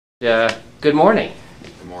Good morning.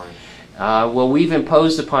 Good morning. Well, we've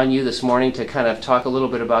imposed upon you this morning to kind of talk a little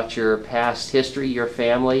bit about your past history, your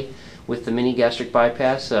family with the mini-gastric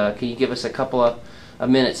bypass. Can you give us a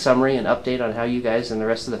minute summary and update on how you guys and the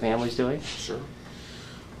rest of the family's doing? Sure.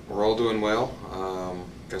 We're all doing well.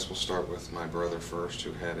 Guess we'll start with my brother first,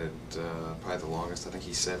 who had it probably the longest. I think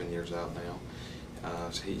he's 7 years out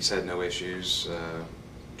now. He's had no issues.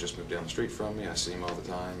 Just moved down the street from me. I see him all the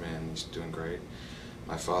time, and he's doing great.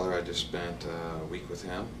 My father, I just spent a week with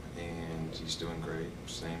him, and he's doing great.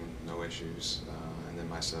 Same, no issues. And then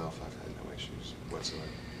myself, I've had no issues whatsoever.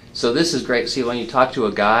 So this is great. See, when you talk to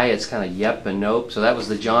a guy, it's kind of yep and nope. So that was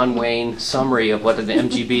the John Wayne summary of what an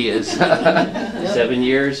MGB is. 7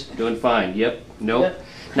 years, doing fine. Yep, nope. Yep.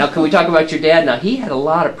 Now, can we talk about your dad? Now, he had a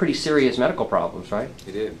lot of pretty serious medical problems, right?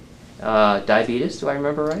 He did. Diabetes, do I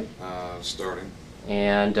remember right? Starting.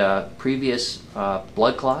 And previous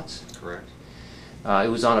blood clots? Correct.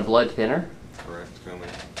 It was on a blood thinner. Correct.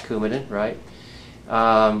 Coumadin, right.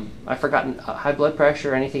 I've forgotten high blood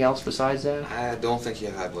pressure or anything else besides that? I don't think he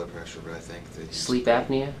had high blood pressure, but I think that sleep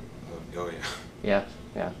apnea? Oh yeah. Yeah,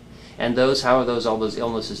 yeah. And those, how are all those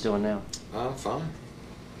illnesses doing now? Fine.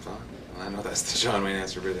 I know that's the John Wayne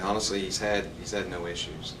answer, but honestly, he's had no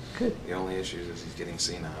issues. Good. The only issues is he's getting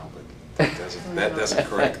senile, but that doesn't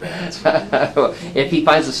correct that. Well, if he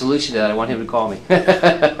finds a solution to that, I want him to call me.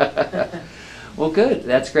 Well, good.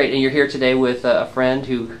 That's great. And you're here today with a friend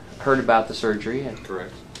who heard about the surgery.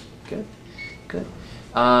 Correct. Good. Good.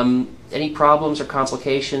 Any problems or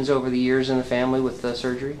complications over the years in the family with the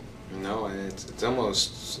surgery? No, it's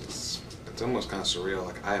almost kind of surreal.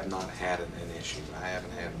 Like, I have not had an issue. I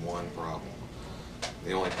haven't had one problem.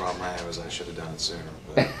 The only problem I have is I should have done it sooner.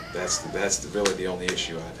 But that's really the only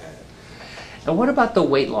issue I've had. And what about the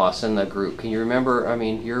weight loss in the group? Can you remember, I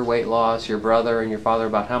mean, your weight loss, your brother and your father,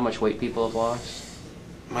 about how much weight people have lost?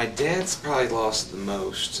 My dad's probably lost the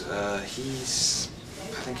most. I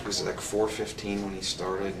think he was like 415 when he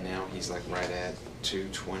started. Now he's like right at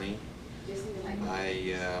 220. My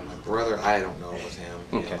brother, I don't know with him,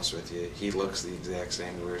 to be honest with you. He looks the exact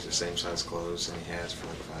same. He wears the same size clothes, and he has for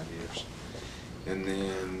like 5 years. And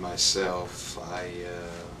then myself,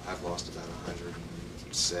 I've lost about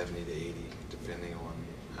 170 to 80, depending on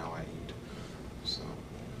how I eat. So.